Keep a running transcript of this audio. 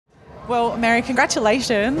Well, Mary,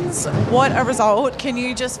 congratulations. What a result. Can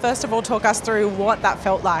you just first of all talk us through what that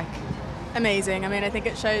felt like? Amazing. I mean, I think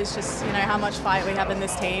it shows just, how much fight we have in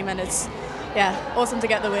this team, and it's, awesome to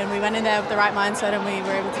get the win. We went in there with the right mindset and we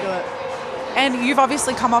were able to do it. And you've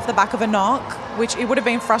obviously come off the back of a knock, which it would have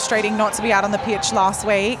been frustrating not to be out on the pitch last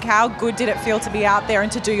week. How good did it feel to be out there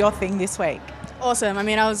and to do your thing this week? Awesome. I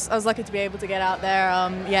mean, I was lucky to be able to get out there.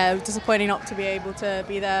 It was disappointing not to be able to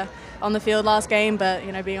be there on the field last game, but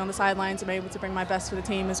being on the sidelines, I'm able to bring my best for the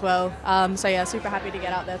team as well. Super happy to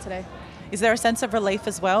get out there today. Is there a sense of relief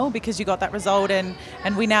as well because you got that result and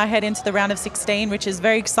we now head into the round of 16, which is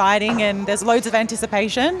very exciting and there's loads of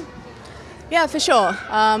anticipation? Yeah, for sure.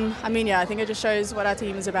 I think it just shows what our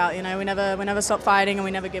team is about. We never stop fighting and we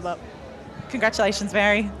never give up. Congratulations,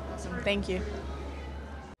 Mary. Awesome. Thank you.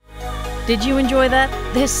 Did you enjoy that?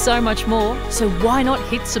 There's so much more, so why not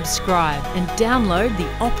hit subscribe and download the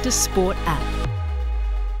Optus Sport app.